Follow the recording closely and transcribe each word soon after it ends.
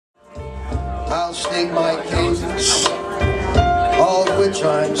I'll state my case, of which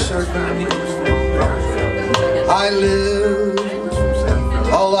I'm certain. I live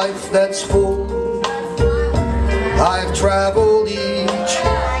a life that's full. I've traveled each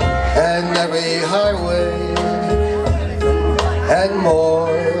and every highway, and more,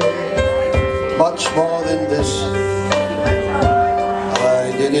 much more than this.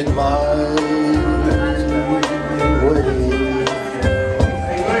 I did it my way.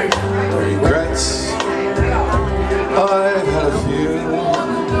 Regrets, I've had a few,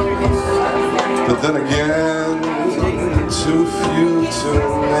 but then again, too few to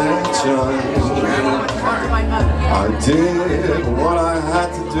mention. I did what I had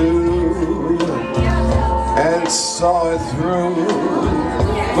to do and saw it through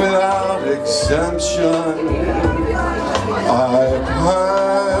without exemption. I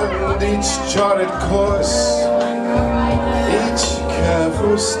planned each charted course, each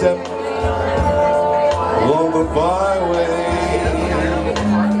careful step along the byway.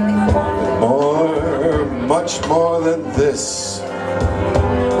 More, much more than this,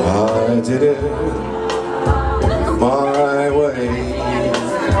 I did it my way.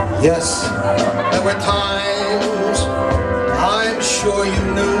 Yes, there were times, I'm sure you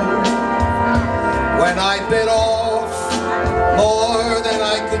knew, when I bit off more than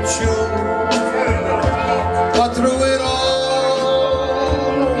I could chew. But through it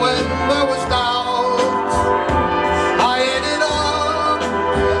all, when there was doubt, I ate it up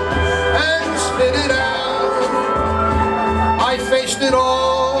and spit it out. I faced it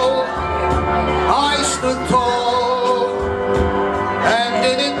all, I stood tall, and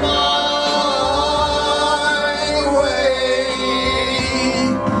did it my way.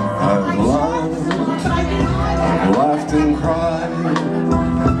 I've loved, I've laughed and cried.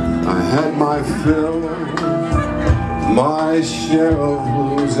 I had my fill, my share of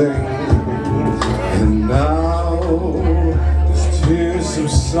losing, and now as tears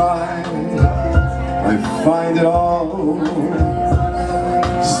subside, I find it all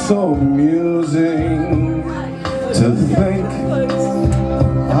so amusing to think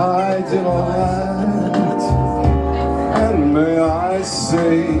I did all that, and may I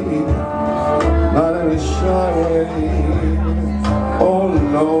say, not in a shy way, oh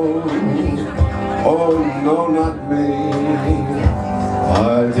no, not me,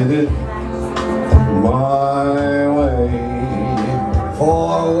 I did it my way.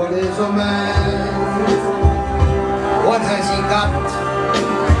 For what is a man? What has he got?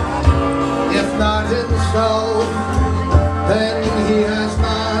 If not himself, then he has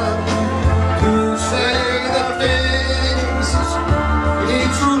not to say the things he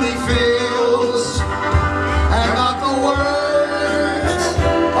truly feels, and not the words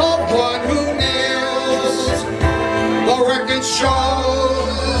of one who kneels. The record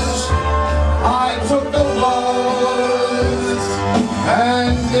shows I took the blows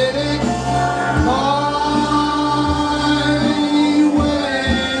and did it my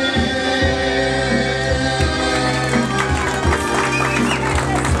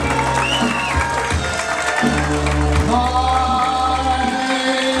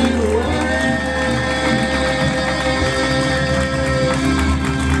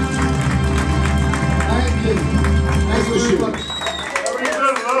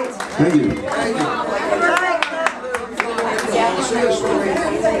Thank you. Thank you.